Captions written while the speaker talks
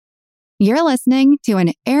You're listening to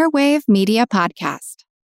an Airwave Media Podcast.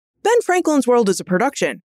 Ben Franklin's World is a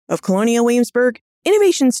production of Colonial Williamsburg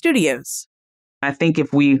Innovation Studios. I think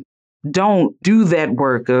if we don't do that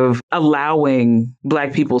work of allowing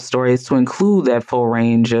Black people's stories to include that full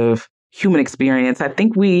range of human experience, I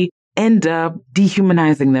think we end up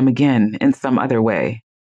dehumanizing them again in some other way.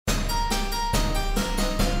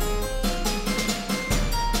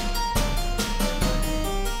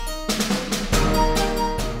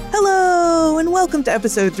 Hello, and welcome to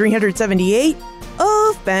episode 378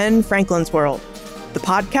 of Ben Franklin's World, the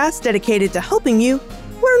podcast dedicated to helping you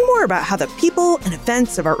learn more about how the people and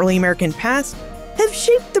events of our early American past have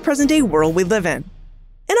shaped the present-day world we live in.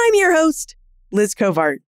 And I'm your host, Liz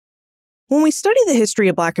Covart. When we study the history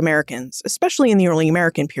of Black Americans, especially in the early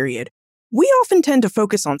American period, we often tend to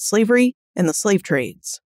focus on slavery and the slave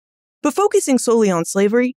trades. But focusing solely on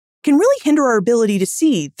slavery can really hinder our ability to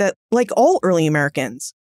see that, like all early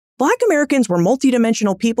Americans, Black Americans were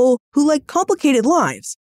multidimensional people who led complicated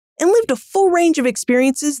lives and lived a full range of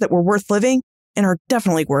experiences that were worth living and are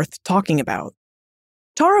definitely worth talking about.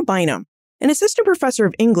 Tara Bynum, an assistant professor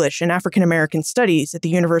of English and African American Studies at the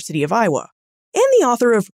University of Iowa, and the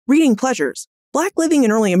author of Reading Pleasures, Black Living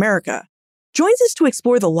in Early America, joins us to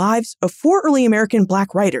explore the lives of four early American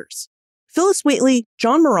Black writers: Phillis Wheatley,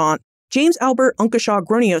 John Morant, James Albert Unkeshaw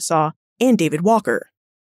Groniosaw, and David Walker.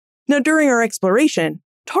 Now, during our exploration,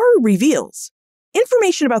 Tara reveals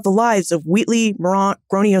information about the lives of Wheatley, Morant,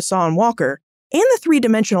 Groniosaw, and Walker, and the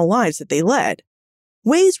three-dimensional lives that they led,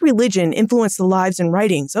 ways religion influenced the lives and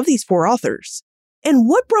writings of these four authors, and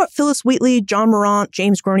what brought Phillis Wheatley, John Morant,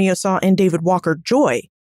 James Groniosaw, and David Walker joy,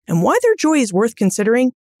 and why their joy is worth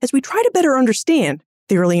considering as we try to better understand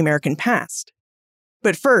the early American past.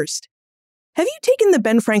 But first, have you taken the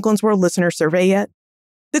Ben Franklin's World listener survey yet?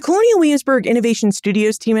 The Colonial Williamsburg Innovation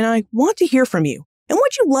Studios team and I want to hear from you and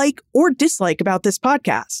what you like or dislike about this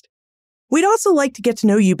podcast. We'd also like to get to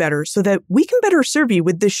know you better so that we can better serve you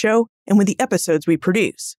with this show and with the episodes we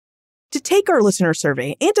produce. To take our listener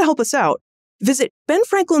survey and to help us out, visit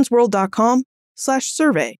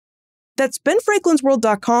benfranklinsworld.com/survey. That's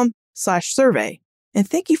benfranklinsworld.com/survey. And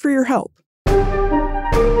thank you for your help.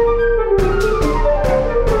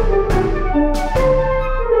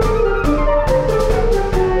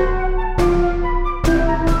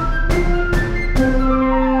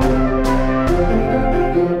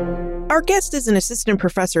 Our guest is an assistant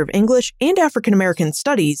professor of English and African American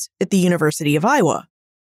Studies at the University of Iowa.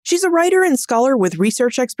 She's a writer and scholar with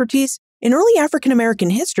research expertise in early African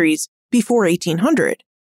American histories before 1800.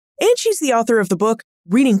 And she's the author of the book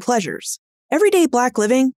Reading Pleasures, Everyday Black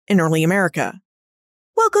Living in Early America.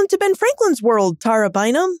 Welcome to Ben Franklin's World, Tara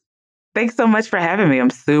Bynum. Thanks so much for having me.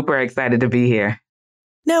 I'm super excited to be here.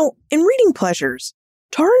 Now, in Reading Pleasures,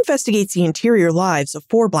 Tara investigates the interior lives of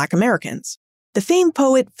four Black Americans: the famed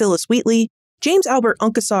poet Phillis Wheatley, James Albert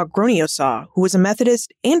Unkeshaw Groniosaw, who was a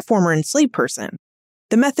Methodist and former enslaved person,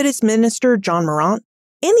 the Methodist minister John Morant,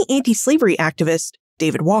 and the anti-slavery activist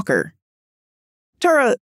David Walker.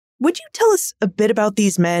 Tara, would you tell us a bit about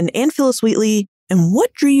these men and Phillis Wheatley and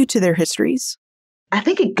what drew you to their histories? I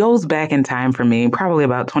think it goes back in time for me, probably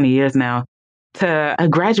about 20 years now, to a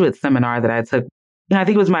graduate seminar that I took. I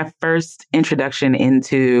think it was my first introduction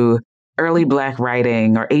into early Black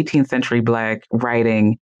writing or 18th century Black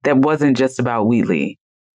writing that wasn't just about Wheatley.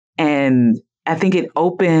 And I think it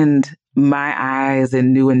opened my eyes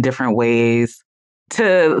in new and different ways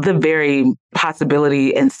to the very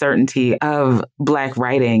possibility and certainty of Black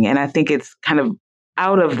writing. And I think it's kind of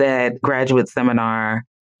out of that graduate seminar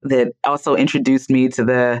that also introduced me to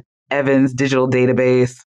the Evans Digital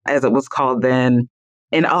Database, as it was called then,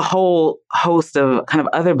 and a whole host of kind of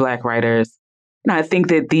other Black writers. I think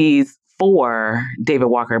that these four, David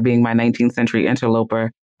Walker being my 19th century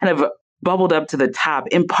interloper, kind of bubbled up to the top,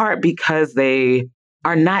 in part because they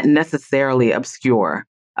are not necessarily obscure.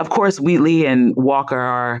 Of course, Wheatley and Walker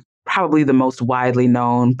are probably the most widely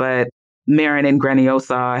known, but Morant and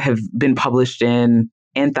Groniosaw have been published in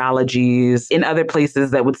anthologies in other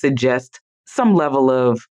places that would suggest some level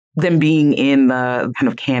of them being in the kind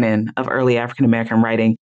of canon of early African American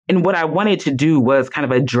writing. And what I wanted to do was kind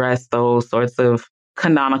of address those sorts of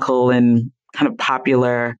canonical and kind of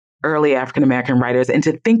popular early African American writers and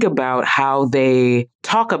to think about how they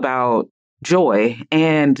talk about joy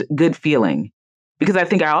and good feeling. Because I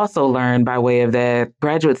think I also learned by way of that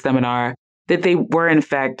graduate seminar that they were in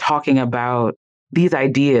fact talking about these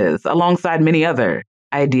ideas alongside many other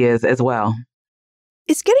ideas as well.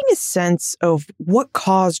 Is getting a sense of what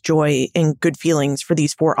caused joy and good feelings for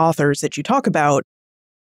these four authors that you talk about,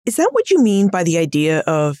 is that what you mean by the idea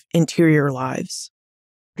of interior lives?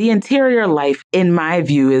 the interior life, in my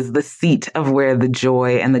view, is the seat of where the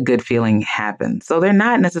joy and the good feeling happen. So they're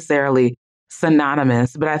not necessarily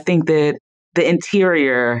synonymous, but I think that the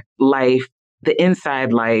interior life, the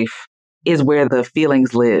inside life, is where the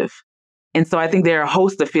feelings live. And so I think there are a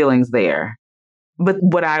host of feelings there. But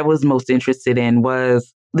what I was most interested in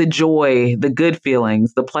was the joy, the good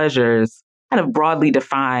feelings, the pleasures, kind of broadly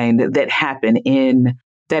defined, that happen in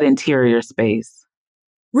that interior space.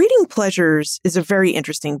 Reading Pleasures is a very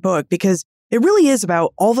interesting book because it really is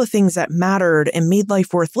about all the things that mattered and made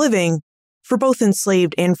life worth living for both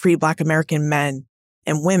enslaved and free Black American men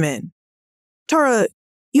and women. Tara,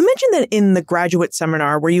 you mentioned that in the graduate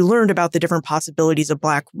seminar where you learned about the different possibilities of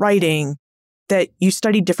Black writing, that you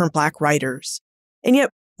studied different Black writers. And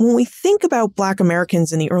yet, when we think about Black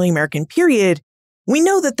Americans in the early American period, we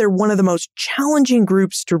know that they're one of the most challenging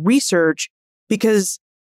groups to research because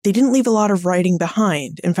they didn't leave a lot of writing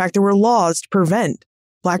behind. In fact, there were laws to prevent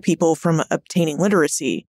Black people from obtaining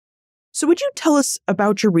literacy. So would you tell us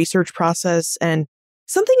about your research process and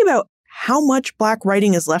something about how much Black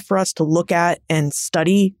writing is left for us to look at and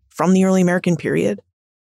study from the early American period?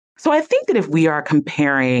 So I think that if we are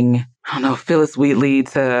comparing, Phyllis Wheatley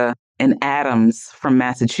to an Adams from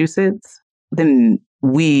Massachusetts, then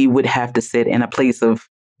we would have to sit in a place of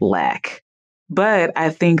lack. But I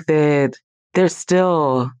think that there's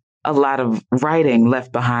still a lot of writing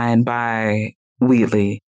left behind by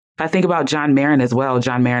Wheatley. I think about John Marin as well.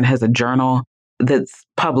 John Marin has a journal that's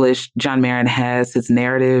published. John Marin has his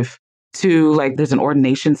narrative too. Like there's an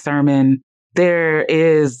ordination sermon. There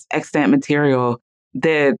is extant material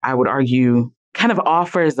that I would argue kind of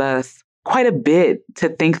offers us quite a bit to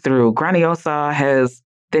think through. Graniosa has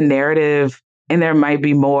the narrative, and there might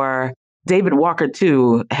be more. David Walker,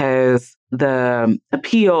 too, has the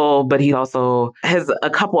appeal, but he also has a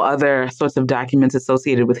couple other sorts of documents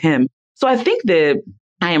associated with him. So I think that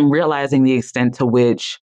I am realizing the extent to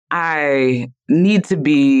which I need to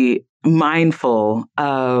be mindful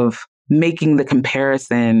of making the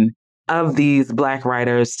comparison of these Black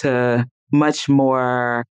writers to much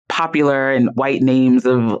more popular and white names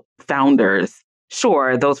of founders.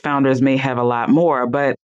 Sure, those founders may have a lot more,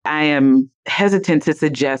 but I am hesitant to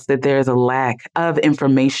suggest that there's a lack of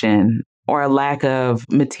information or a lack of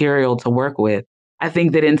material to work with. I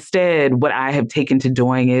think that instead, what I have taken to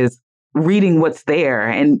doing is reading what's there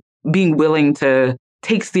and being willing to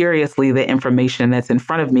take seriously the information that's in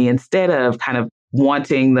front of me instead of kind of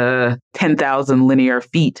wanting the 10,000 linear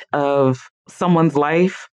feet of someone's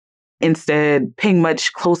life. Instead, paying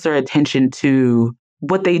much closer attention to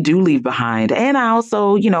what they do leave behind. And I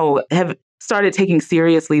also, have started taking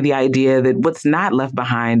seriously the idea that what's not left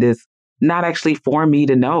behind is not actually for me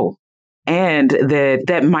to know. And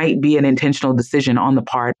that might be an intentional decision on the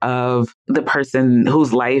part of the person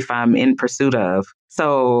whose life I'm in pursuit of.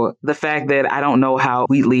 So the fact that I don't know how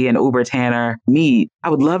Wheatley and Uber Tanner meet, I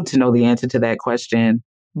would love to know the answer to that question.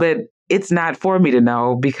 But it's not for me to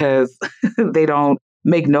know because they don't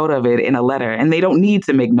make note of it in a letter. And they don't need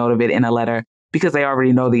to make note of it in a letter because they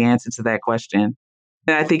already know the answer to that question.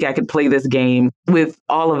 And I think I could play this game with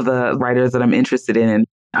all of the writers that I'm interested in.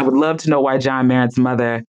 I would love to know why John Marin's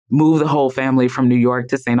mother moved the whole family from New York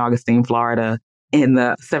to St. Augustine, Florida in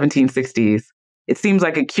the 1760s. It seems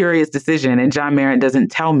like a curious decision, and John Marin doesn't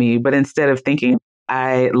tell me, but instead of thinking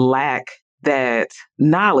I lack that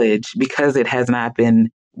knowledge because it has not been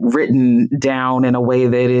written down in a way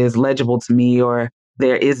that is legible to me, or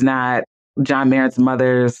there is not John Marin's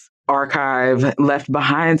mother's archive left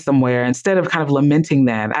behind somewhere, instead of kind of lamenting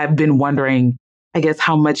that, I've been wondering, I guess,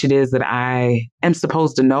 how much it is that I am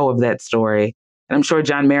supposed to know of that story. And I'm sure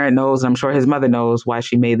John Marin knows, and I'm sure his mother knows why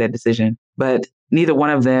she made that decision. But neither one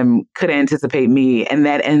of them could anticipate me, and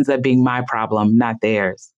that ends up being my problem, not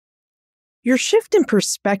theirs. Your shift in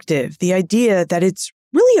perspective, the idea that it's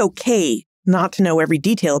really okay not to know every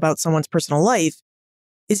detail about someone's personal life,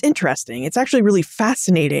 is interesting. It's actually really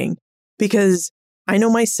fascinating because I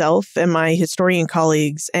know myself and my historian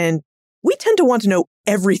colleagues, and we tend to want to know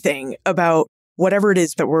everything about whatever it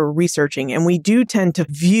is that we're researching. And we do tend to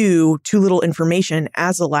view too little information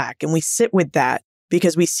as a lack, and we sit with that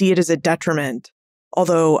because we see it as a detriment.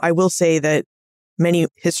 Although I will say that many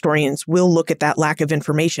historians will look at that lack of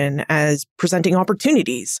information as presenting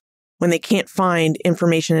opportunities. When they can't find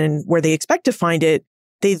information where they expect to find it,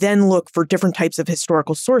 they then look for different types of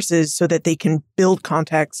historical sources so that they can build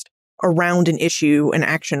context around an issue, an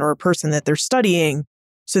action, or a person that they're studying,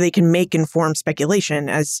 so they can make informed speculation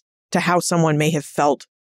as to how someone may have felt,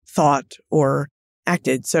 thought, or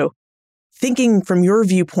acted. So thinking from your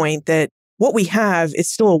viewpoint that what we have is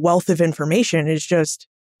still a wealth of information is just,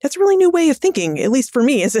 that's a really new way of thinking, at least for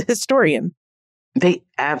me as a historian. They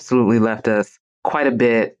absolutely left us quite a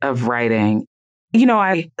bit of writing.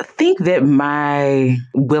 I think that my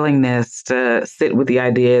willingness to sit with the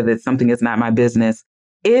idea that something is not my business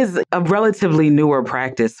is a relatively newer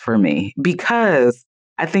practice for me, because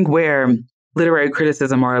I think where literary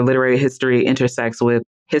criticism or literary history intersects with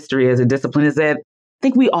history as a discipline is that I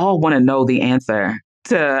think we all want to know the answer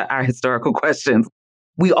to our historical questions.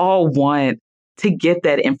 We all want to get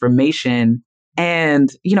that information. And,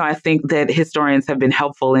 I think that historians have been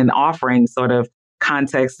helpful in offering sort of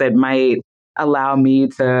context that might allow me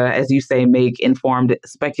to, as you say, make informed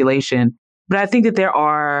speculation. But I think that there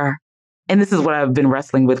are, and this is what I've been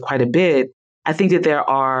wrestling with quite a bit, I think that there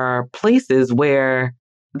are places where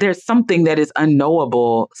there's something that is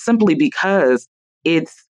unknowable simply because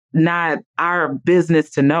it's not our business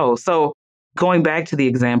to know. So going back to the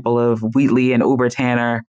example of Wheatley and Uber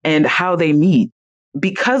Tanner and how they meet,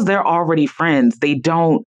 because they're already friends, they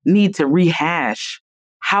don't need to rehash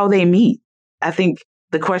how they meet. I think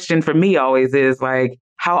the question for me always is like,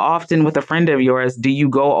 how often with a friend of yours do you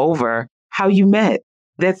go over how you met?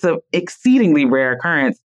 That's an exceedingly rare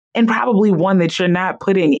occurrence, and probably one that you're not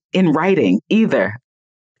putting in writing either.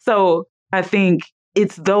 So I think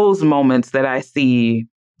it's those moments that I see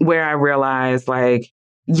where I realize, like,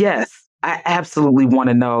 yes, I absolutely want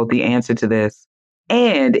to know the answer to this.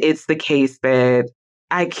 And it's the case that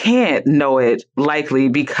I can't know it likely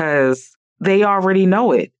because they already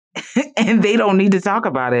know it and they don't need to talk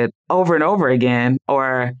about it over and over again,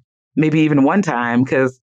 or maybe even one time,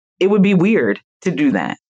 because it would be weird to do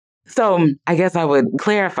that. So I guess I would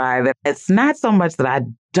clarify that it's not so much that I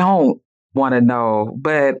don't want to know,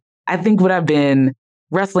 but I think what I've been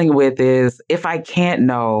wrestling with is, if I can't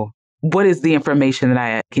know, what is the information that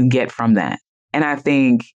I can get from that? And I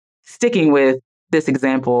think, sticking with this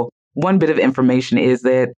example, one bit of information is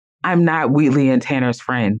that I'm not Wheatley and Tanner's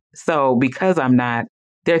friend. So because I'm not,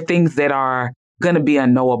 there are things that are going to be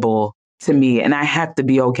unknowable to me. And I have to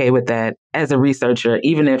be okay with that as a researcher,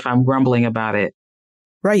 even if I'm grumbling about it.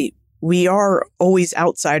 Right. We are always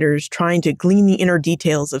outsiders trying to glean the inner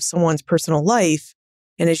details of someone's personal life.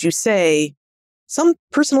 And as you say, some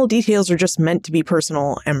personal details are just meant to be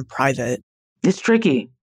personal and private. It's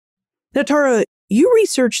tricky. Now, Tara, you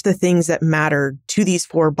researched the things that mattered to these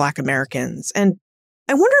four Black Americans. And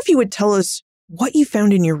I wonder if you would tell us what you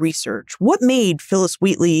found in your research. What made Phyllis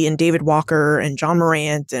Wheatley and David Walker and John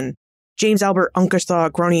Morant and James Albert Unkashaw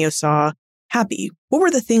Groniosaw happy? What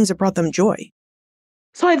were the things that brought them joy?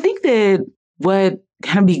 So I think that what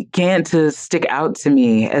kind of began to stick out to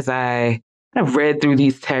me as I kind of read through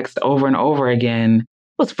these texts over and over again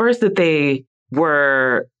was first that they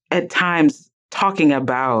were at times talking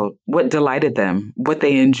about what delighted them, what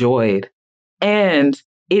they enjoyed. And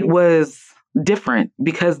it was different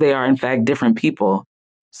because they are, in fact, different people.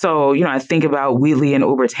 So, I think about Wheatley and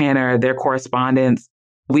Uber Tanner, their correspondence.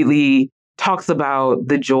 Wheatley talks about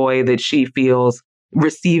the joy that she feels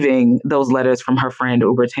receiving those letters from her friend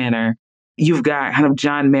Uber Tanner. You've got kind of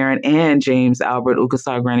John Merritt and James Albert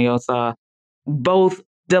Unkashaw Groniosaw both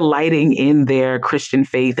delighting in their Christian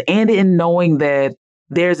faith and in knowing that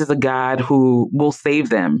theirs is a God who will save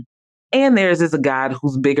them. And theirs is a God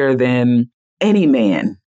who's bigger than any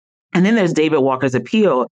man. And then there's David Walker's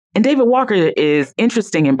appeal. And David Walker is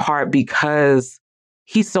interesting in part because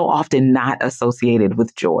he's so often not associated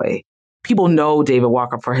with joy. People know David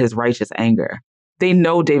Walker for his righteous anger. They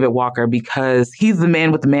know David Walker because he's the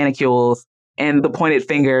man with the manicures and the pointed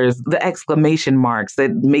fingers, the exclamation marks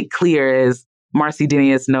that make clear, as Marcy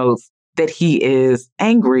Denius notes, that he is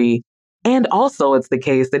angry. And also it's the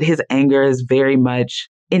case that his anger is very much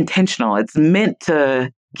intentional. It's meant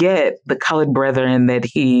to get the colored brethren that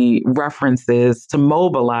he references to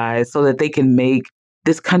mobilize so that they can make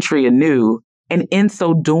this country anew. And in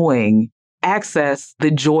so doing, access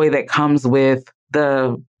the joy that comes with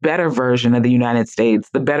the better version of the United States,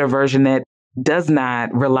 the better version that does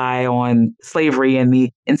not rely on slavery and the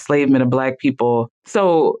enslavement of Black people.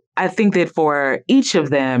 So I think that for each of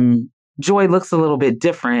them, joy looks a little bit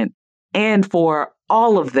different. And for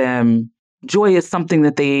all of them, joy is something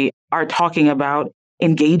that they are talking about,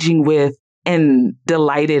 engaging with, and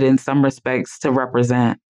delighted in some respects to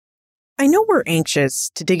represent. I know we're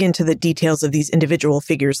anxious to dig into the details of these individual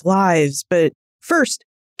figures' lives, but first,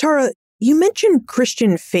 Tara, you mentioned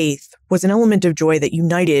Christian faith was an element of joy that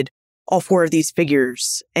united all four of these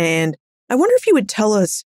figures. And I wonder if you would tell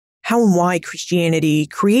us how and why Christianity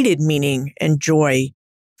created meaning and joy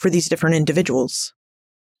for these different individuals.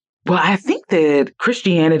 Well, I think that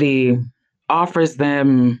Christianity offers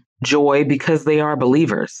them joy because they are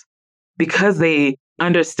believers, because they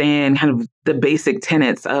understand kind of the basic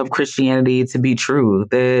tenets of Christianity to be true,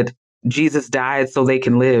 that Jesus died so they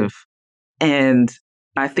can live. And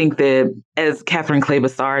I think that, as Catherine Clay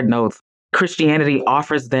Bassard notes, Christianity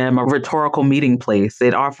offers them a rhetorical meeting place.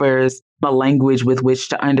 It offers a language with which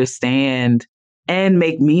to understand and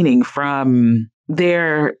make meaning from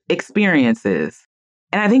their experiences.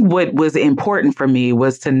 And I think what was important for me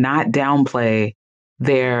was to not downplay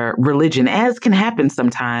their religion, as can happen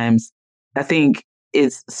sometimes. I think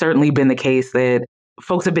it's certainly been the case that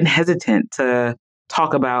folks have been hesitant to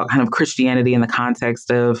talk about kind of Christianity in the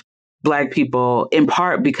context of Black people, in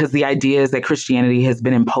part because the ideas that Christianity has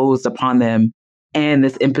been imposed upon them and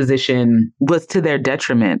this imposition was to their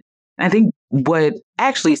detriment. I think what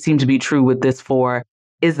actually seemed to be true with this four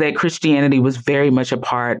is that Christianity was very much a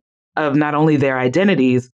part of not only their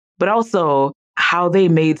identities, but also how they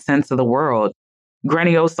made sense of the world.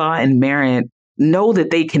 Graniosa and Merritt know that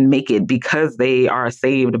they can make it because they are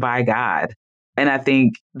saved by God. And I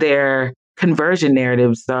think their conversion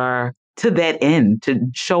narratives are to that end, to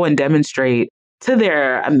show and demonstrate to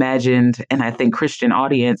their imagined and I think Christian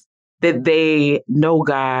audience that they know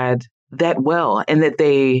God that well and that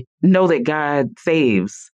they know that God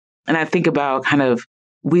saves. And I think about kind of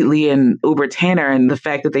Wheatley and Uber Tanner and the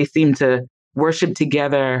fact that they seem to worship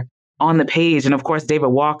together on the page. And of course, David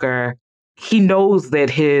Walker, he knows that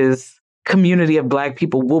his community of Black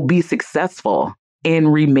people will be successful in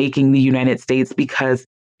remaking the United States because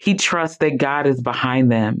he trusts that God is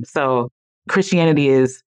behind them. So Christianity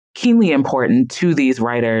is keenly important to these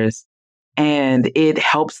writers, and it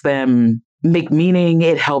helps them make meaning.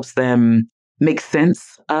 It helps them make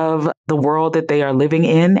sense of the world that they are living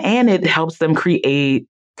in, and it helps them create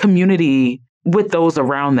community with those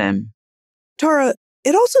around them. Tara,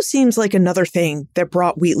 it also seems like another thing that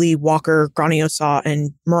brought Wheatley, Walker, Graniosa,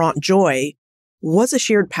 and Morant joy was a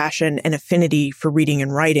shared passion and affinity for reading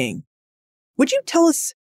and writing. Would you tell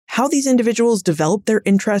us how these individuals developed their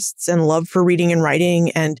interests and love for reading and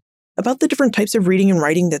writing, and about the different types of reading and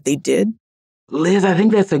writing that they did? Liz, I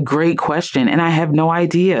think that's a great question, and I have no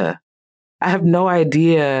idea. I have no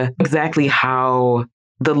idea exactly how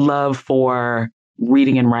the love for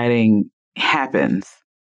reading and writing happens.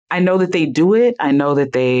 I know that they do it. I know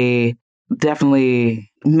that they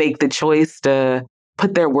definitely make the choice to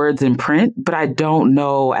put their words in print, but I don't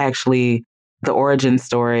know actually the origin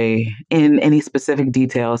story in any specific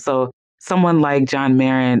detail. So someone like John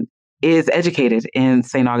Merritt is educated in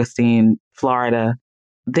St. Augustine, Florida.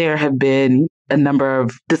 There have been a number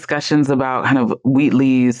of discussions about kind of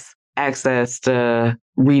Wheatley's access to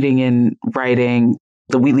reading and writing.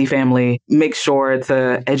 The Wheatley family makes sure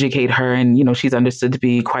to educate her, and, she's understood to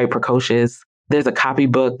be quite precocious. There's a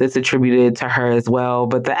copybook that's attributed to her as well,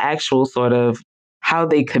 but the actual sort of how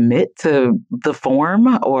they commit to the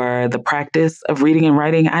form or the practice of reading and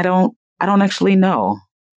writing, I don't actually know.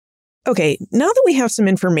 Okay, now that we have some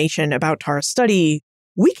information about Tara's study,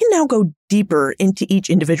 we can now go deeper into each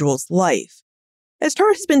individual's life. As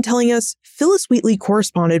Tara has been telling us, Phyllis Wheatley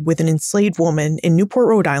corresponded with an enslaved woman in Newport,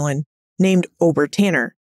 Rhode Island, named Ober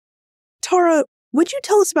Tanner. Tara, would you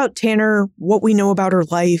tell us about Tanner, what we know about her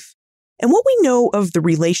life, and what we know of the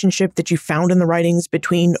relationship that you found in the writings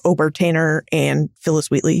between Ober Tanner and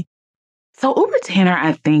Phyllis Wheatley? So Ober Tanner,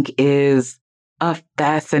 I think, is a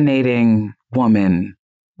fascinating woman.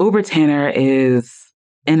 Ober Tanner is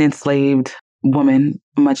an enslaved woman,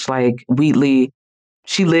 much like Wheatley.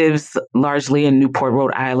 She lives largely in Newport,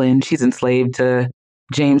 Rhode Island. She's enslaved to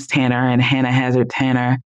James Tanner and Hannah Hazard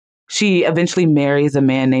Tanner. She eventually marries a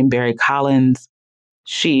man named Barry Collins.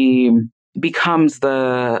 She becomes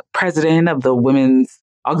the president of the Women's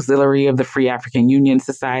Auxiliary of the Free African Union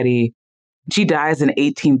Society. She dies in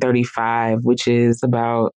 1835, which is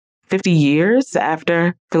about 50 years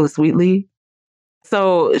after Phyllis Wheatley.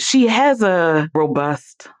 So she has a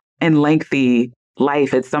robust and lengthy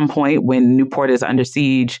life. At some point, when Newport is under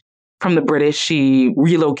siege from the British, she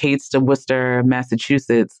relocates to Worcester,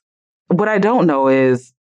 Massachusetts. What I don't know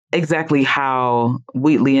is exactly how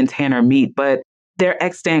Wheatley and Tanner meet, but their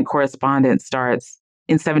extant correspondence starts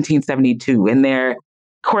in 1772, and their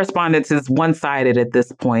correspondence is one-sided at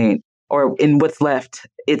this point, or in what's left,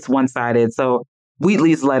 it's one-sided. So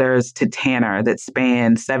Wheatley's letters to Tanner that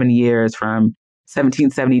span 7 years from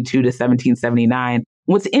 1772 to 1779.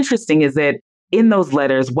 What's interesting is that in those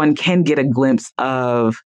letters, one can get a glimpse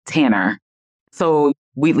of Tanner. So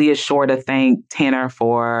Wheatley is sure to thank Tanner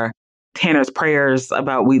for Tanner's prayers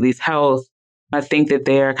about Wheatley's health. I think that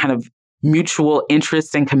their kind of mutual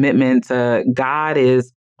interest and commitment to God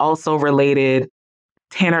is also related.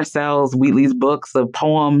 Tanner sells Wheatley's books of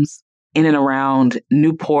poems in and around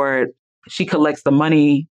Newport. She collects the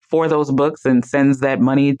money for those books and sends that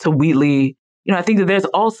money to Wheatley. I think that there's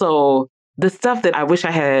also the stuff that I wish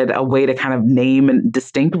I had a way to kind of name in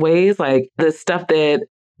distinct ways, like the stuff that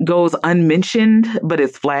goes unmentioned, but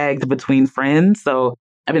is flagged between friends. So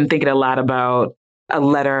I've been thinking a lot about a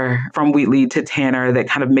letter from Wheatley to Tanner that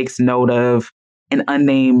kind of makes note of an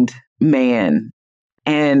unnamed man.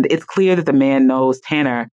 And it's clear that the man knows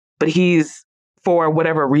Tanner, but he's, for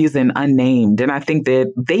whatever reason, unnamed. And I think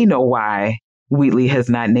that they know why Wheatley has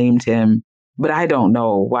not named him, but I don't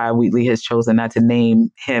know why Wheatley has chosen not to name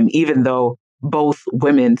him, even though both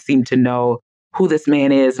women seem to know who this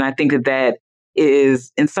man is. And I think that that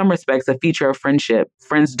is, in some respects, a feature of friendship.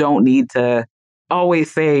 Friends don't need to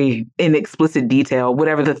always say in explicit detail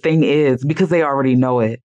whatever the thing is because they already know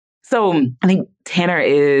it. So I think Tanner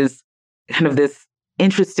is kind of this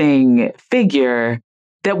interesting figure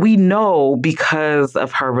that we know because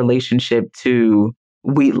of her relationship to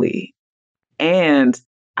Wheatley. And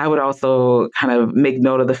I would also kind of make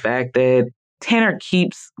note of the fact that Tanner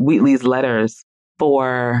keeps Wheatley's letters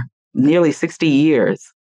for nearly 60 years.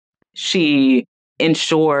 She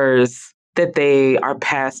ensures that they are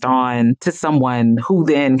passed on to someone who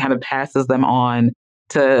then kind of passes them on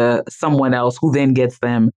to someone else who then gets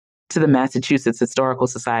them to the Massachusetts Historical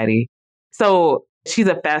Society. So she's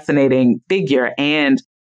a fascinating figure, and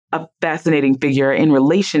a fascinating figure in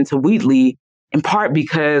relation to Wheatley, in part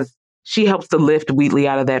because she helps to lift Wheatley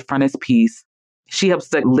out of that frontispiece. She helps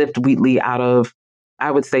to lift Wheatley out of,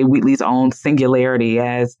 I would say, Wheatley's own singularity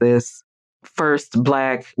as this first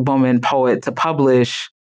Black woman poet to publish.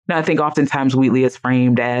 Now, I think oftentimes Wheatley is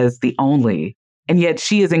framed as the only, and yet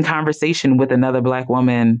she is in conversation with another Black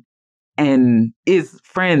woman and is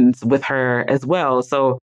friends with her as well.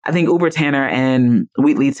 So I think Uber Tanner and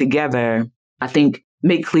Wheatley together, I think,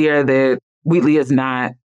 make clear that Wheatley is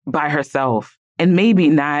not by herself and maybe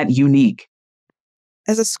not unique.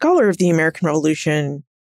 As a scholar of the American Revolution,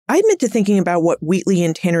 I admit to thinking about what Wheatley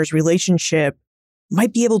and Tanner's relationship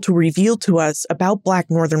might be able to reveal to us about Black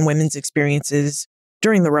Northern women's experiences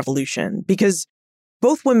during the Revolution, because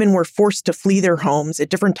both women were forced to flee their homes at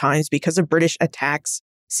different times because of British attacks,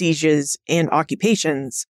 sieges, and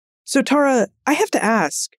occupations. So, Tara, I have to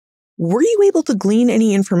ask, were you able to glean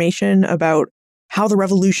any information about how the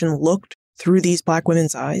Revolution looked through these Black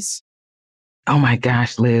women's eyes? Oh my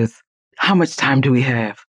gosh, Liz, how much time do we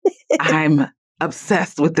have? I'm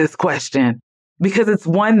obsessed with this question because it's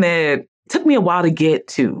one that took me a while to get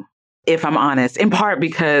to, if I'm honest, in part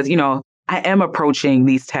because, I am approaching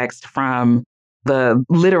these texts from the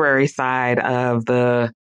literary side of the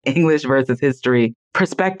English versus history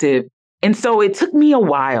perspective. And so it took me a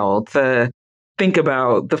while to think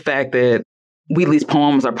about the fact that Wheatley's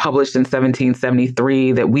poems are published in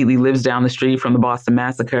 1773, that Wheatley lives down the street from the Boston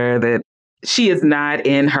Massacre, that she is not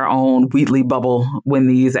in her own Wheatley bubble when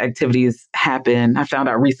these activities happen. I found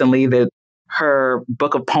out recently that her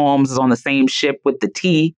book of poems is on the same ship with the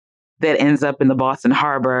tea that ends up in the Boston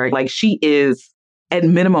Harbor. Like, she is, at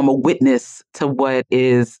minimum, a witness to what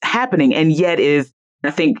is happening, and yet is, I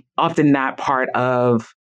think, often not part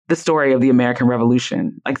of the story of the American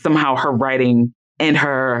Revolution. Like, somehow her writing and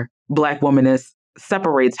her Black womanness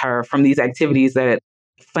separates her from these activities that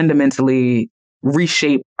fundamentally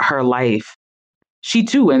reshape her life. She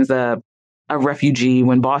too ends up a refugee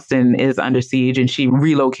when Boston is under siege, and she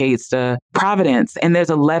relocates to Providence. And there's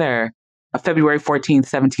a letter, a February 14th,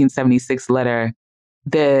 1776 letter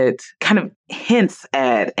that kind of hints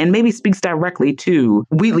at and maybe speaks directly to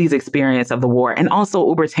Wheatley's experience of the war and also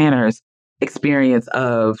Uber Tanner's experience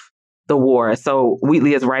of the war. So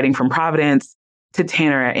Wheatley is writing from Providence to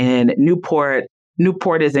Tanner in Newport.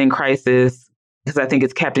 Newport is in crisis because I think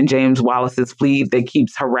it's Captain James Wallace's fleet that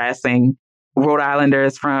keeps harassing Rhode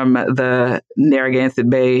Islanders from the Narragansett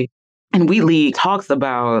Bay. And Wheatley talks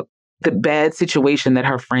about the bad situation that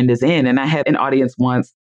her friend is in. And I had an audience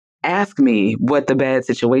once ask me what the bad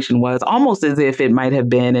situation was, almost as if it might have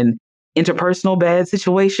been an interpersonal bad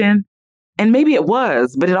situation. And maybe it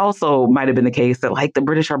was, but it also might have been the case that, like, the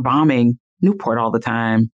British are bombing Newport all the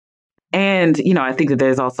time. And, I think that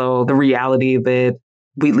there's also the reality that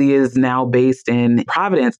Wheatley is now based in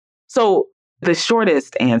Providence. So the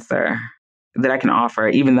shortest answer that I can offer,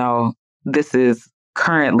 even though this is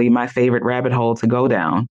currently my favorite rabbit hole to go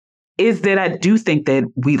down, is that I do think that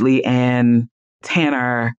Wheatley and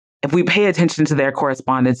Tanner, if we pay attention to their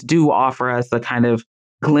correspondence, do offer us a kind of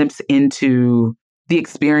glimpse into the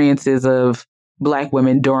experiences of Black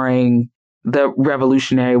women during the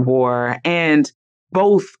Revolutionary War. And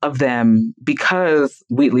both of them, because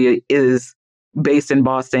Wheatley is based in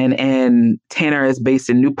Boston and Tanner is based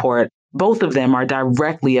in Newport, both of them are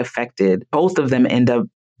directly affected. Both of them end up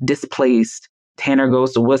displaced. Tanner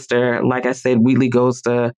goes to Worcester. Like I said, Wheatley goes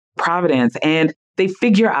to Providence. And they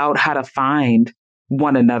figure out how to find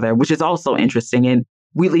one another, which is also interesting. And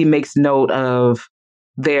Wheatley makes note of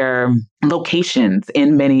their locations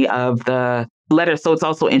in many of the letters. So it's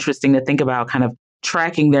also interesting to think about kind of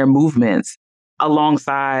tracking their movements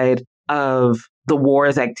alongside of the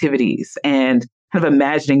war's activities and kind of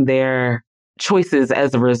imagining their choices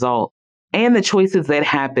as a result and the choices that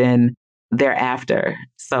happen thereafter.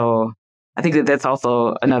 So I think that that's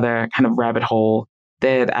also another kind of rabbit hole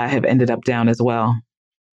that I have ended up down as well.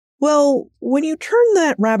 Well, when you turn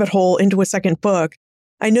that rabbit hole into a second book,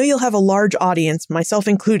 I know you'll have a large audience, myself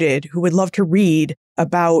included, who would love to read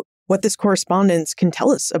about what this correspondence can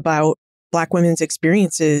tell us about Black women's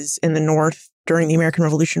experiences in the North during the American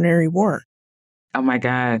Revolutionary War. Oh my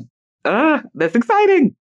God. That's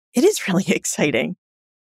exciting. It is really exciting.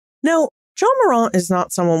 Now, John Morant is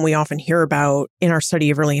not someone we often hear about in our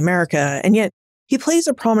study of early America, and yet he plays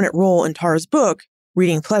a prominent role in Tara's book,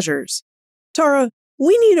 Reading Pleasures. Tara,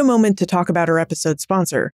 we need a moment to talk about our episode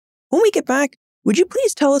sponsor. When we get back, would you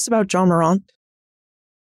please tell us about John Morant?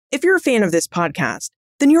 If you're a fan of this podcast,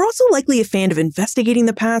 then you're also likely a fan of investigating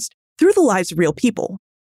the past through the lives of real people.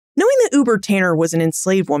 Knowing that Uber Tanner was an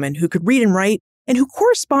enslaved woman who could read and write and who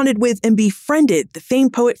corresponded with and befriended the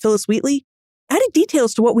famed poet Phillis Wheatley added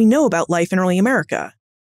details to what we know about life in early America.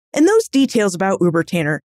 And those details about Uber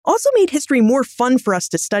Tanner also made history more fun for us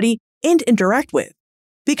to study and interact with.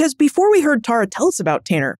 Because before we heard Tara tell us about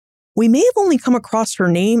Tanner, we may have only come across her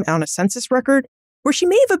name on a census record where she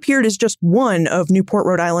may have appeared as just one of Newport,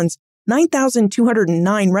 Rhode Island's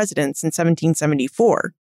 9,209 residents in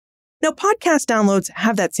 1774. Now, podcast downloads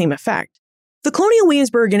have that same effect. The Colonial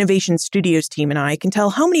Williamsburg Innovation Studios team and I can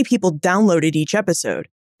tell how many people downloaded each episode,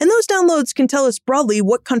 and those downloads can tell us broadly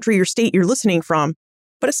what country or state you're listening from.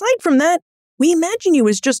 But aside from that, we imagine you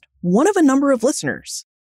as just one of a number of listeners.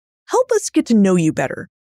 Help us get to know you better.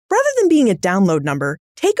 Rather than being a download number,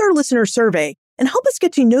 take our listener survey and help us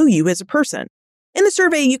get to know you as a person. In the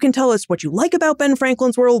survey, you can tell us what you like about Ben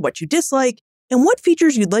Franklin's World, what you dislike, and what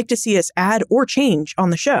features you'd like to see us add or change on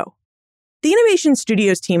the show. The Innovation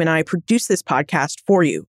Studios team and I produce this podcast for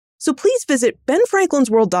you, so please visit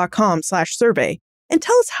benfranklinsworld.com/survey and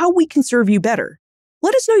tell us how we can serve you better.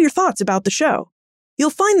 Let us know your thoughts about the show. You'll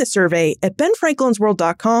find the survey at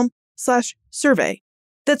benfranklinsworld.com/survey.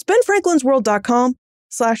 That's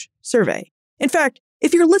benfranklinsworld.com/survey. In fact,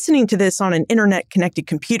 if you're listening to this on an internet-connected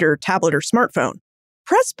computer, tablet, or smartphone,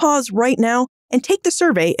 press pause right now and take the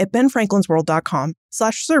survey at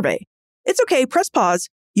benfranklinsworld.com/survey. It's okay, press pause.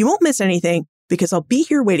 You won't miss anything because I'll be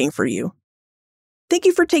here waiting for you. Thank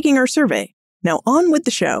you for taking our survey. Now on with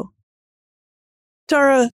the show.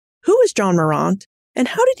 Tara, who is John Morant, and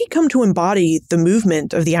how did he come to embody the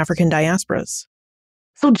movement of the African diasporas?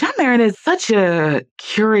 So John Morant is such a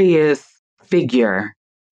curious figure.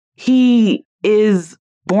 He is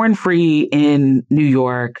born free in New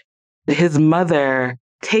York. His mother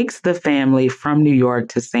takes the family from New York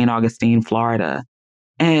to St. Augustine, Florida.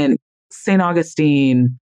 And St.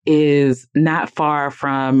 Augustine is not far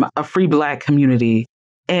from a free Black community.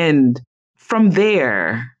 And from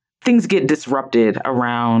there, things get disrupted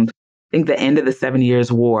around, I think, the end of the 7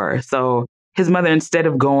 Years' War. So his mother, instead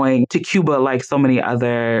of going to Cuba like so many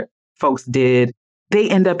other folks did, they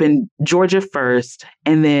end up in Georgia first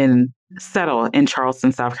and then settle in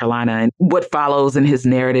Charleston, South Carolina. And what follows in his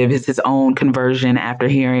narrative is his own conversion after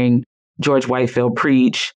hearing George Whitefield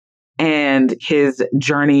preach and his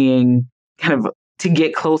journeying kind of to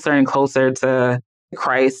get closer and closer to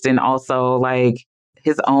Christ, and also like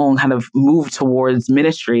his own kind of move towards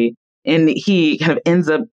ministry. And he kind of ends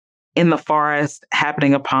up in the forest,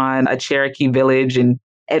 happening upon a Cherokee village. And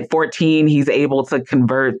at 14, he's able to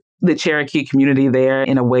convert the Cherokee community there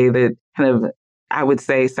in a way that kind of, I would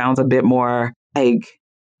say, sounds a bit more like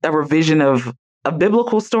a revision of a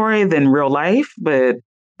biblical story than real life, but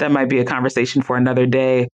that might be a conversation for another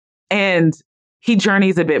day. And he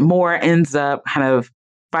journeys a bit more, ends up kind of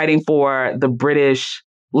fighting for the British,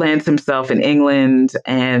 lands himself in England,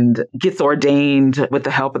 and gets ordained with the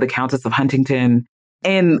help of the Countess of Huntington,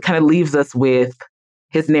 and kind of leaves us with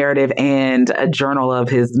his narrative and a journal of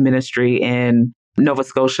his ministry in Nova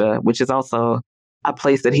Scotia, which is also a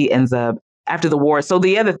place that he ends up after the war. So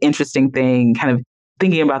the other interesting thing, kind of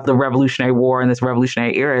thinking about the Revolutionary War and this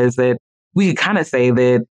Revolutionary era, is that we could kind of say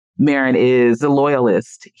that Morant is a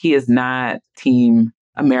loyalist. He is not team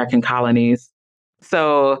American colonies.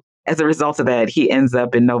 So as a result of that, he ends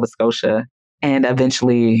up in Nova Scotia and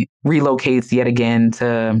eventually relocates yet again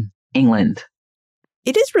to England.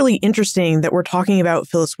 It is really interesting that we're talking about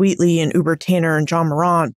Phillis Wheatley and Uber Tanner and John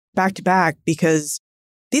Morant back to back, because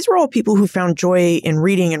these were all people who found joy in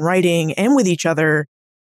reading and writing and with each other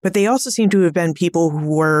but they also seem to have been people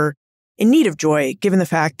who were in need of joy, given the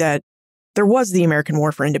fact that there was the American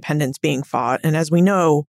War for Independence being fought. And as we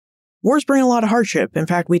know, wars bring a lot of hardship. In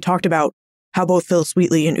fact, we talked about how both Phyllis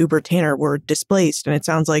Wheatley and Uber Tanner were displaced, and it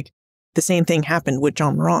sounds like the same thing happened with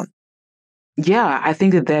John Morant. Yeah, I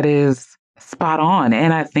think that is spot on.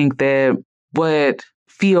 And I think that what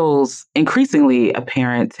feels increasingly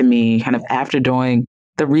apparent to me kind of after doing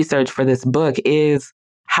the research for this book is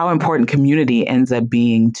how important community ends up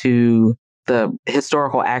being to the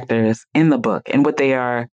historical actors in the book. And what they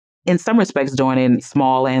are, in some respects, doing in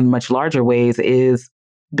small and much larger ways is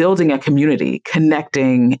building a community,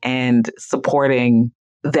 connecting and supporting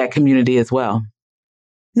that community as well.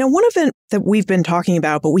 Now, one event that we've been talking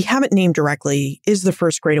about, but we haven't named directly, is the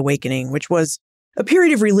First Great Awakening, which was a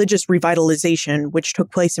period of religious revitalization which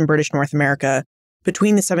took place in British North America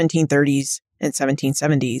between the 1730s and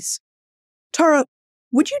 1770s. Tara,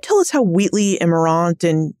 would you tell us how Wheatley and Morant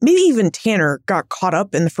and maybe even Tanner got caught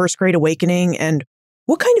up in the First Great Awakening and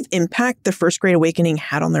what kind of impact the First Great Awakening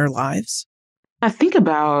had on their lives? I think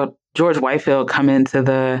about George Whitefield coming to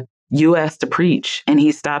the U.S. to preach, and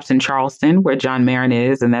he stops in Charleston where John Marin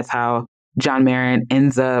is, and that's how John Marin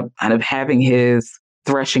ends up kind of having his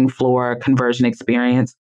threshing floor conversion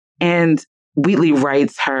experience. And Wheatley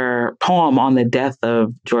writes her poem on the death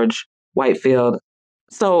of George Whitefield.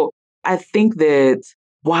 So I think that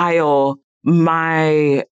while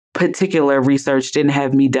my particular research didn't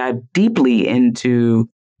have me dive deeply into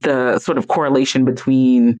the sort of correlation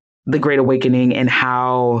between the Great Awakening and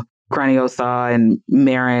how Graniosa and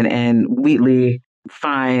Marin and Wheatley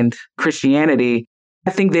find Christianity,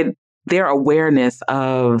 I think that their awareness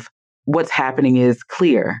of what's happening is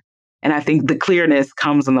clear. And I think the clearness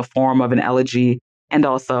comes in the form of an elegy and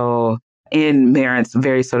also in Marin's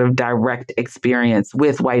very sort of direct experience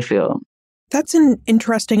with Whitefield. That's an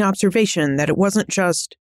interesting observation, that it wasn't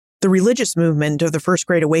just the religious movement of the First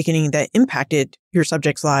Great Awakening that impacted your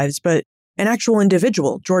subjects' lives, but an actual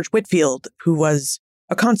individual, George Whitefield, who was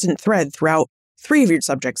a constant thread throughout three of your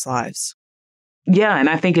subjects' lives. Yeah, and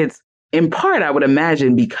I think it's in part, I would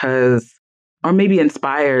imagine, because, or maybe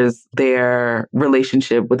inspires their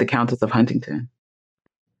relationship with the Countess of Huntington.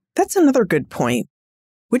 That's another good point.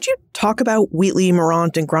 Would you talk about Wheatley,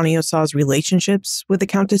 Morant, and Graniosa's relationships with the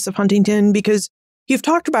Countess of Huntington? Because you've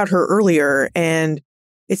talked about her earlier, and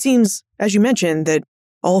it seems, as you mentioned, that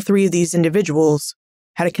all three of these individuals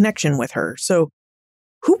had a connection with her. So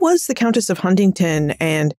who was the Countess of Huntington,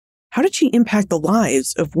 and how did she impact the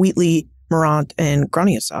lives of Wheatley, Morant, and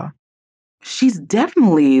Graniosa? She's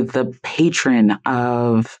definitely the patron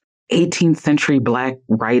of 18th century Black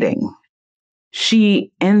writing.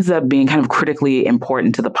 She ends up being kind of critically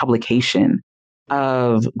important to the publication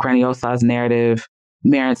of Graniosa's narrative,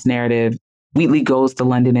 Marin's narrative. Wheatley goes to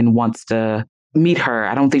London and wants to meet her.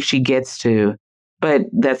 I don't think she gets to, but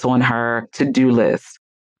that's on her to-do list.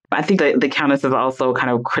 I think that the Countess is also kind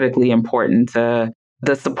of critically important to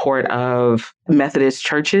the support of Methodist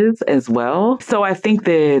churches as well. So I think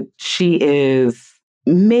that she is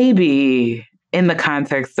maybe, in the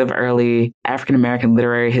context of early African-American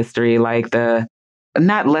literary history, like the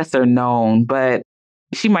not lesser known, but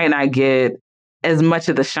she might not get as much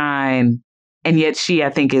of the shine. And yet she, I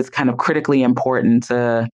think, is kind of critically important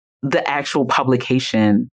to the actual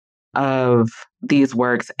publication of these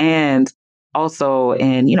works, and also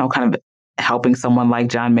in, kind of helping someone like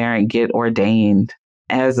John Marin get ordained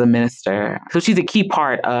as a minister. So she's a key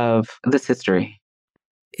part of this history.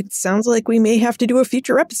 It sounds like we may have to do a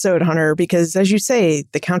future episode, Hunter, because as you say,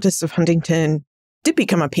 the Countess of Huntington did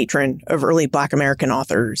become a patron of early Black American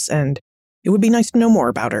authors, and it would be nice to know more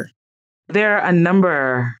about her. There are a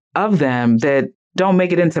number of them that don't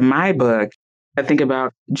make it into my book. I think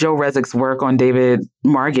about Joe Resnick's work on David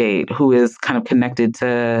Margate, who is kind of connected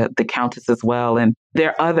to the Countess as well. And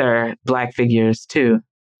there are other Black figures too.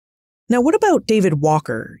 Now, what about David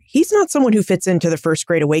Walker? He's not someone who fits into the First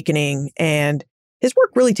Great Awakening, and his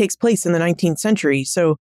work really takes place in the 19th century.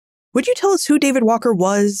 So would you tell us who David Walker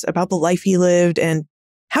was, about the life he lived, and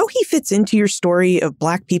how he fits into your story of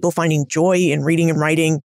Black people finding joy in reading and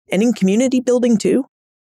writing and in community building too?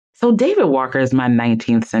 So David Walker is my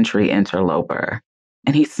 19th century interloper,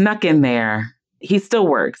 and he snuck in there. He still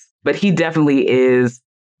works, but he definitely is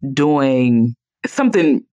doing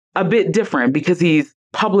something a bit different because he's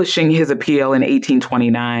publishing his appeal in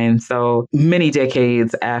 1829. So many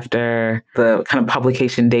decades after the kind of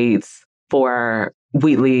publication dates for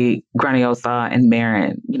Wheatley, Graniosa, and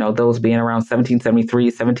Marin, those being around 1773,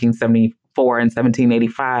 1774, and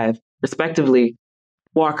 1785, respectively.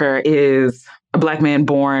 Walker is a Black man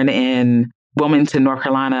born in Wilmington, North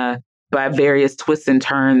Carolina, by various twists and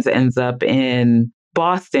turns ends up in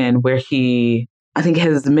Boston, where he, I think,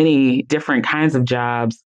 has many different kinds of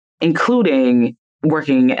jobs, including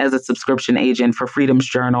working as a subscription agent for Freedom's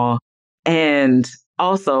Journal and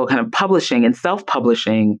also kind of publishing and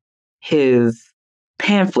self-publishing his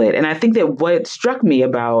pamphlet. And I think that what struck me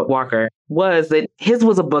about Walker was that his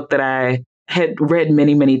was a book that I had read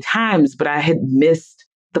many, many times, but I had missed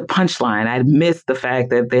the punchline. I'd missed the fact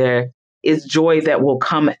that there is joy that will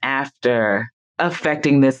come after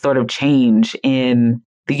affecting this sort of change in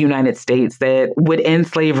the United States that would end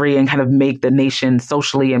slavery and kind of make the nation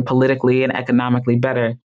socially and politically and economically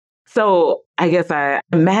better. So I guess I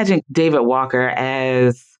imagine David Walker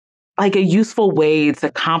as like a useful way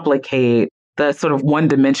to complicate the sort of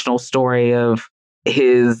one-dimensional story of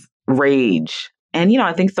his rage. And,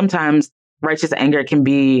 I think sometimes righteous anger can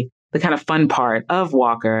be the kind of fun part of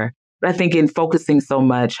Walker. But I think in focusing so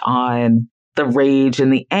much on the rage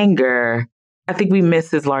and the anger, I think we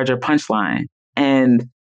miss his larger punchline. And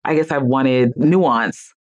I guess I wanted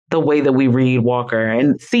nuance the way that we read Walker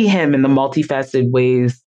and see him in the multifaceted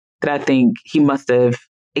ways that I think he must have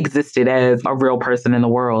existed as a real person in the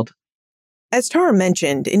world. As Tara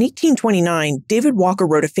mentioned, in 1829, David Walker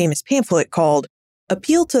wrote a famous pamphlet called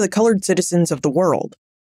Appeal to the Colored Citizens of the World.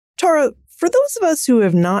 Tara, for those of us who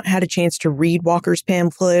have not had a chance to read Walker's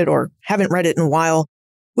pamphlet or haven't read it in a while,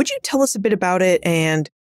 would you tell us a bit about it and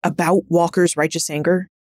about Walker's righteous anger?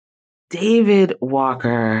 David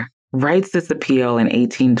Walker writes this appeal in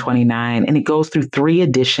 1829, and it goes through 3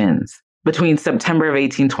 editions between September of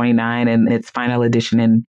 1829 and its final edition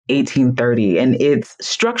in 1830. And it's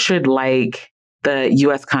structured like the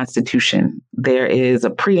U.S. Constitution. There is a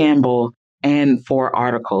preamble and 4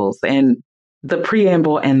 articles. And the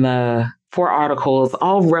preamble and the 4 articles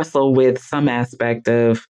all wrestle with some aspect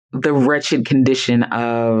of the wretched condition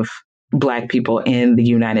of Black people in the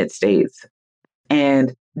United States.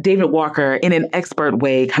 And David Walker, in an expert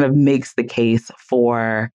way, kind of makes the case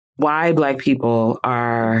for why Black people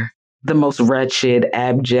are the most wretched,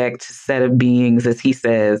 abject set of beings, as he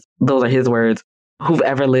says, those are his words, who've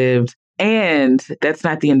ever lived. And that's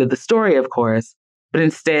not the end of the story, of course, but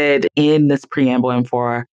instead, in this preamble and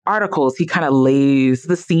 4 articles, he kind of lays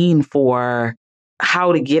the scene for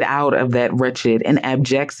how to get out of that wretched and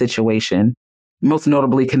abject situation, most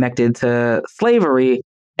notably connected to slavery,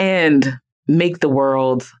 and make the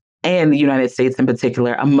world and the United States in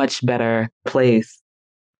particular a much better place.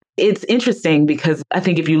 It's interesting because I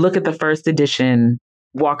think if you look at the first edition,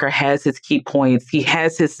 Walker has his key points. He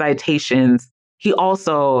has his citations. He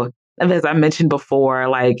also, as I mentioned before,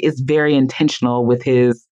 is very intentional with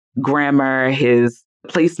his grammar, his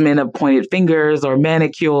placement of pointed fingers or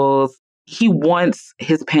manicules. He wants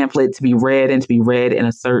his pamphlet to be read and to be read in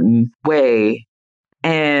a certain way.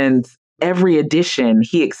 And every edition,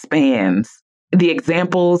 he expands the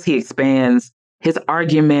examples, he expands his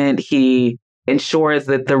argument, he ensures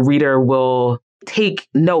that the reader will take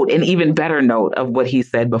note, and even better note, of what he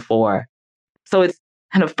said before. So it's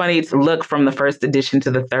kind of funny to look from the first edition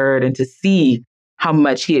to the third and to see how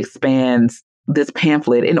much he expands this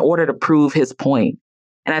pamphlet in order to prove his point.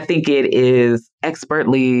 And I think it is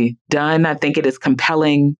expertly done. I think it is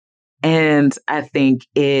compelling. And I think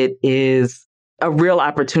it is a real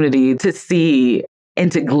opportunity to see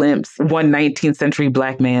and to glimpse one 19th century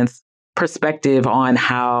Black man's perspective on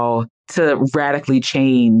how to radically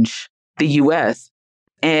change the U.S.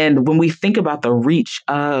 And when we think about the reach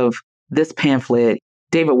of this pamphlet,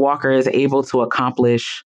 David Walker is able to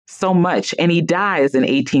accomplish so much. And he dies in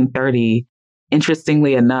 1830.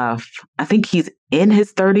 Interestingly enough, I think he's in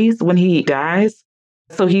his 30s when he dies.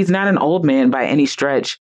 So he's not an old man by any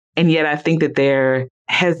stretch. And yet I think that there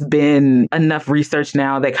has been enough research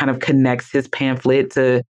now that kind of connects his pamphlet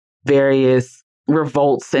to various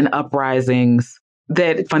revolts and uprisings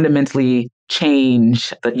that fundamentally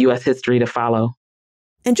change the U.S. history to follow.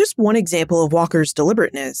 And just one example of Walker's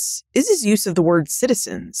deliberateness is his use of the word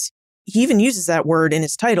citizens. He even uses that word in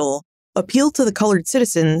his title, Appeal to the Colored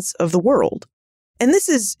Citizens of the World. And this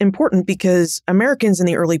is important because Americans in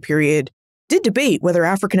the early period did debate whether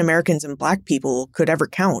African Americans and Black people could ever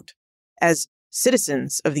count as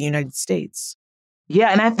citizens of the United States.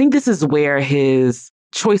 Yeah, and I think this is where his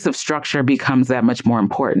choice of structure becomes that much more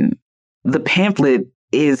important. The pamphlet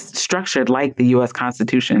is structured like the U.S.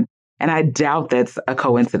 Constitution, and I doubt that's a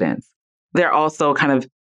coincidence. There are also kind of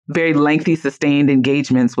very lengthy, sustained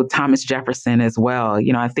engagements with Thomas Jefferson as well.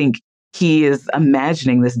 I think he is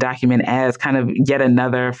imagining this document as kind of yet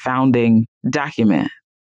another founding document.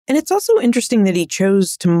 And it's also interesting that he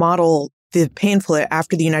chose to model the pamphlet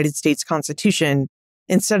after the United States Constitution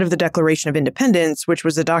instead of the Declaration of Independence, which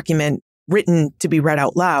was a document written to be read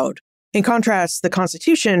out loud. In contrast, the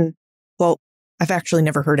Constitution, well, I've actually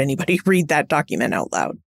never heard anybody read that document out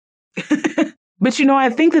loud. But, I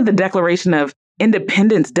think that the Declaration of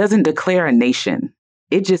Independence doesn't declare a nation.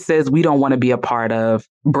 It just says we don't want to be a part of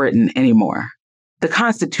Britain anymore. The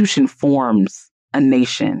Constitution forms a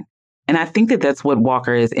nation. And I think that that's what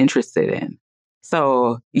Walker is interested in.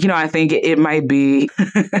 So, I think it might be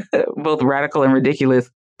both radical and ridiculous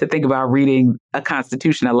to think about reading a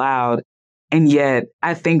Constitution aloud. And yet,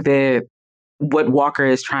 I think that what Walker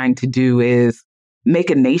is trying to do is make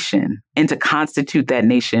a nation and to constitute that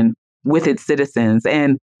nation with its citizens.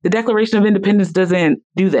 And the Declaration of Independence doesn't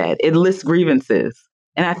do that. It lists grievances.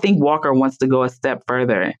 And I think Walker wants to go a step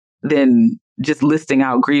further than just listing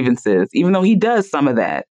out grievances, even though he does some of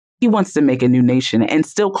that. He wants to make a new nation and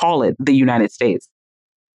still call it the United States.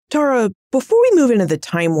 Tara, before we move into the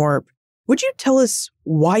time warp, would you tell us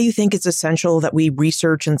why you think it's essential that we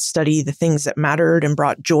research and study the things that mattered and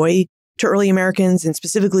brought joy to early Americans and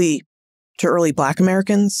specifically to early Black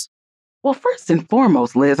Americans? Well, first and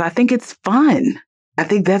foremost, Liz, I think it's fun. I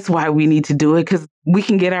think that's why we need to do it, because we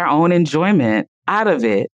can get our own enjoyment out of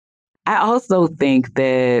it. I also think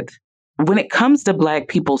that when it comes to Black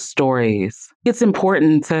people's stories, it's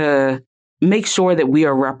important to make sure that we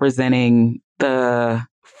are representing the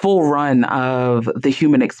full run of the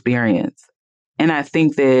human experience. And I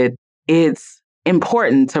think that it's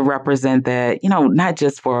important to represent that, not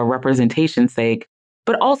just for representation's sake,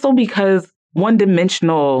 but also because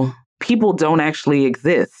one-dimensional people don't actually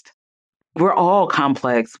exist. We're all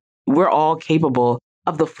complex. We're all capable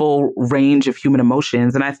of the full range of human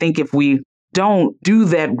emotions. And I think if we don't do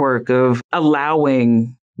that work of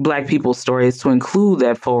allowing Black people's stories to include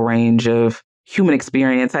that full range of human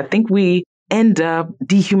experience, I think we end up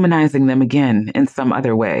dehumanizing them again in some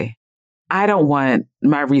other way. I don't want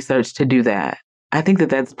my research to do that. I think that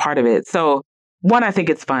that's part of it. So, one, I think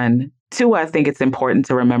it's fun. Two, I think it's important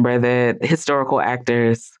to remember that historical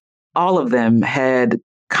actors, all of them had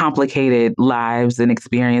complicated lives and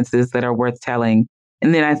experiences that are worth telling.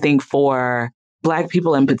 And then I think for Black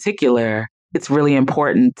people in particular, it's really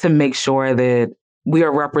important to make sure that we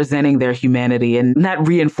are representing their humanity and not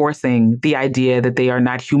reinforcing the idea that they are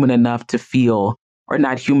not human enough to feel or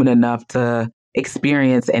not human enough to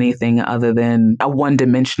experience anything other than a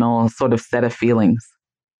one-dimensional sort of set of feelings.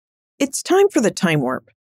 It's time for the time warp.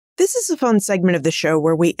 This is a fun segment of the show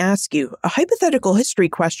where we ask you a hypothetical history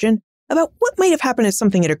question about what might have happened if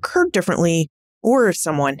something had occurred differently or if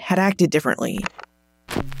someone had acted differently.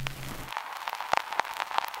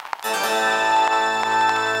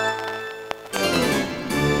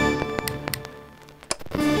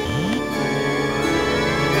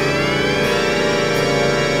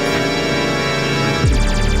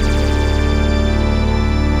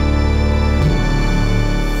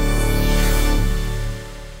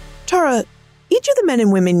 Tara, each of the men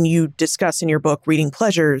and women you discuss in your book, Reading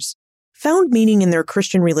Pleasures, found meaning in their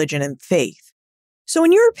Christian religion and faith. So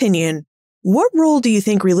in your opinion, what role do you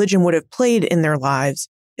think religion would have played in their lives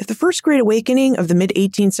if the First Great Awakening of the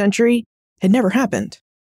mid-18th century had never happened?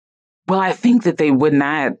 Well, I think that they would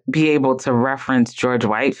not be able to reference George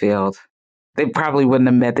Whitefield. They probably wouldn't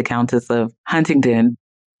have met the Countess of Huntingdon.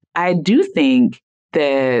 I do think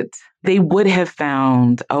that they would have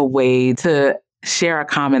found a way to share a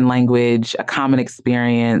common language, a common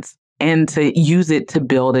experience, and to use it to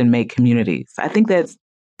build and make communities. I think that's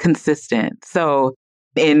consistent. So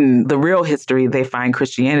in the real history, they find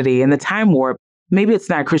Christianity. In the time warp, maybe it's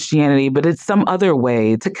not Christianity, but it's some other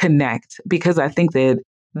way to connect, because I think that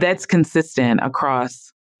that's consistent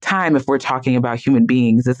across time if we're talking about human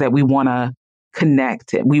beings, is that we want to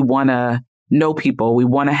connect. We want to know people. We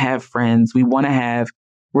want to have friends. We want to have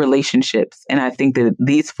relationships. And I think that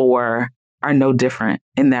these four are no different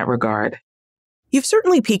in that regard. You've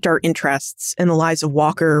certainly piqued our interests in the lives of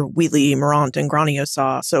Walker, Wheatley, Morant, and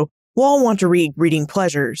Grandiossault, so we'll all want to read Reading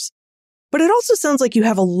Pleasures. But it also sounds like you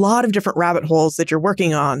have a lot of different rabbit holes that you're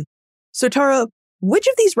working on. So Tara, which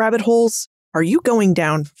of these rabbit holes are you going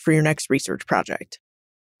down for your next research project?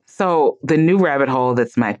 So the new rabbit hole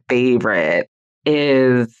that's my favorite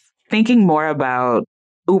is thinking more about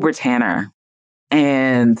Uber Tanner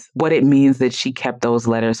and what it means that she kept those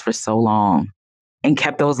letters for so long and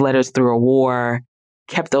kept those letters through a war,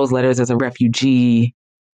 kept those letters as a refugee,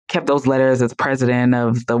 kept those letters as president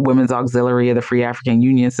of the Women's Auxiliary of the Free African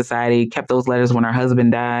Union Society, kept those letters when her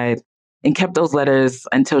husband died, and kept those letters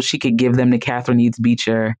until she could give them to Catherine Eads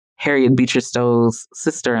Beecher, Harriet Beecher Stowe's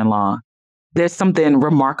sister-in-law. There's something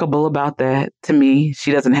remarkable about that to me.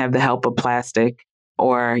 She doesn't have the help of plastic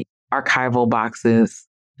or archival boxes.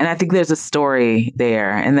 And I think there's a story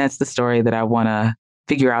there, and that's the story that I want to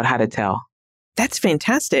figure out how to tell. That's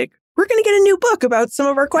fantastic. We're going to get a new book about some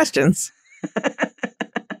of our questions.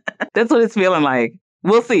 That's what it's feeling like.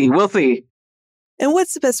 We'll see. We'll see. And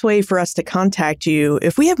what's the best way for us to contact you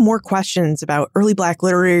if we have more questions about early Black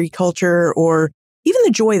literary culture or even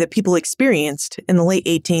the joy that people experienced in the late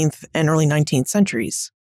 18th and early 19th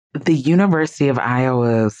centuries? The University of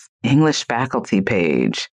Iowa's English faculty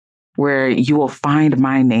page, where you will find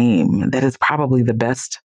my name. That is probably the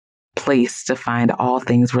best place to find all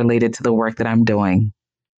things related to the work that I'm doing.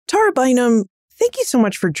 Tara Bynum, thank you so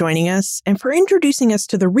much for joining us and for introducing us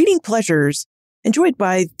to the reading pleasures enjoyed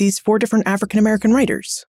by these 4 different African-American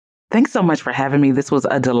writers. Thanks so much for having me. This was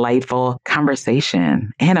a delightful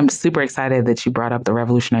conversation. And I'm super excited that you brought up the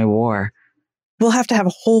Revolutionary War. We'll have to have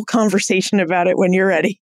a whole conversation about it when you're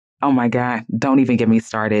ready. Oh my God, don't even get me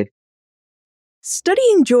started.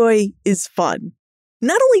 Studying joy is fun.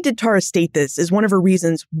 Not only did Tara state this as one of her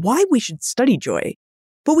reasons why we should study joy,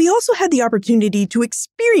 but we also had the opportunity to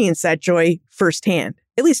experience that joy firsthand.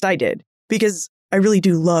 At least I did, because I really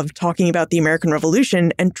do love talking about the American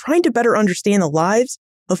Revolution and trying to better understand the lives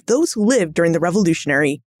of those who lived during the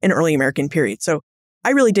Revolutionary and early American period. So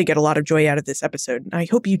I really did get a lot of joy out of this episode, and I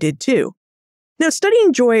hope you did too. Now,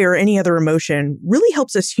 studying joy or any other emotion really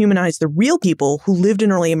helps us humanize the real people who lived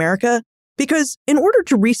in early America, because in order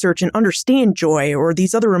to research and understand joy or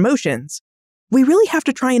these other emotions, we really have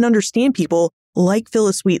to try and understand people like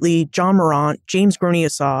Phyllis Wheatley, John Morant, James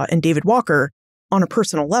Gronier, and David Walker on a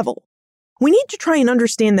personal level. We need to try and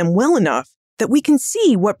understand them well enough that we can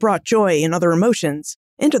see what brought joy and other emotions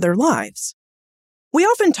into their lives. We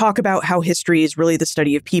often talk about how history is really the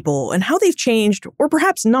study of people and how they've changed or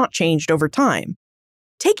perhaps not changed over time.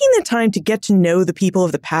 Taking the time to get to know the people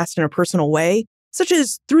of the past in a personal way, such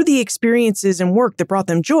as through the experiences and work that brought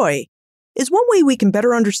them joy, is one way we can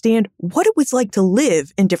better understand what it was like to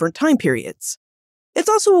live in different time periods. It's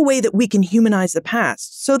also a way that we can humanize the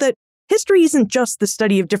past so that history isn't just the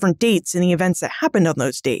study of different dates and the events that happened on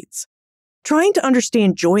those dates. Trying to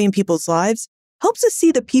understand joy in people's lives helps us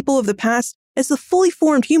see the people of the past as the fully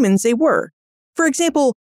formed humans they were. For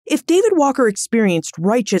example, if David Walker experienced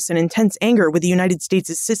righteous and intense anger with the United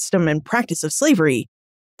States' system and practice of slavery,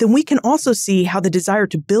 then we can also see how the desire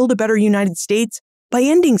to build a better United States by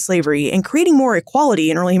ending slavery and creating more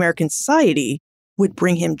equality in early American society would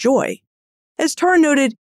bring him joy. As Tara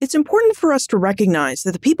noted, it's important for us to recognize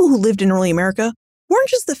that the people who lived in early America weren't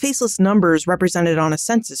just the faceless numbers represented on a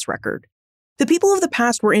census record. The people of the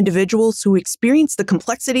past were individuals who experienced the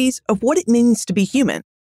complexities of what it means to be human.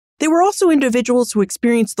 They were also individuals who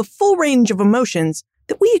experienced the full range of emotions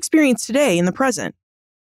that we experience today in the present.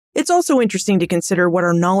 It's also interesting to consider what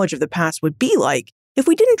our knowledge of the past would be like if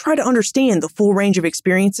we didn't try to understand the full range of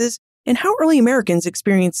experiences and how early Americans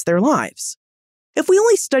experienced their lives. If we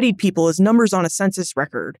only studied people as numbers on a census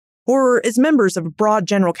record, or as members of a broad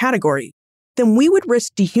general category, then we would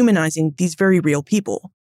risk dehumanizing these very real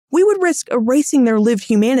people. We would risk erasing their lived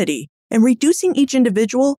humanity and reducing each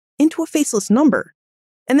individual into a faceless number.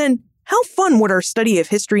 And then, how fun would our study of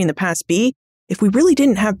history in the past be if we really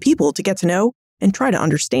didn't have people to get to know and try to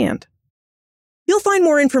understand? You'll find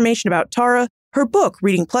more information about Tara, her book,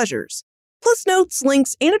 Reading Pleasures, plus notes,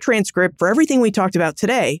 links, and a transcript for everything we talked about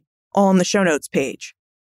today, all on the show notes page.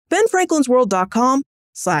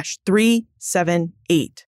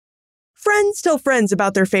 benfranklinsworld.com/378. Friends tell friends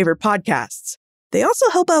about their favorite podcasts. They also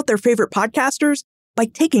help out their favorite podcasters by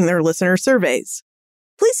taking their listener surveys.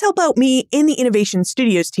 Please help out me and the Innovation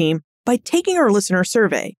Studios team by taking our listener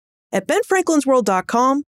survey at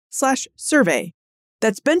benfranklinsworld.com/survey.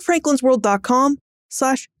 That's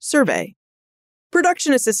benfranklinsworld.com/survey.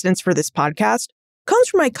 Production assistance for this podcast comes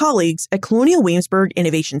from my colleagues at Colonial Williamsburg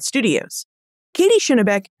Innovation Studios, Katie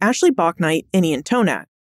Schinnebeck, Ashley Bachnight, and Ian Tonat.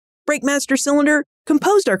 Breakmaster Cylinder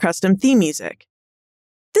composed our custom theme music.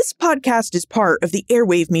 This podcast is part of the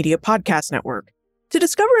Airwave Media Podcast Network. To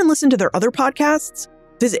discover and listen to their other podcasts,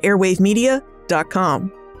 visit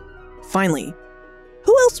airwavemedia.com. Finally,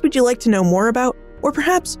 who else would you like to know more about? Or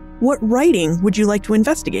perhaps, what writing would you like to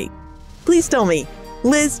investigate? Please tell me,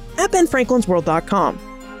 Liz at benfranklinsworld.com.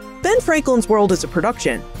 Ben Franklin's World is a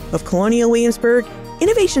production of Colonial Williamsburg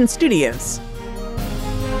Innovation Studios.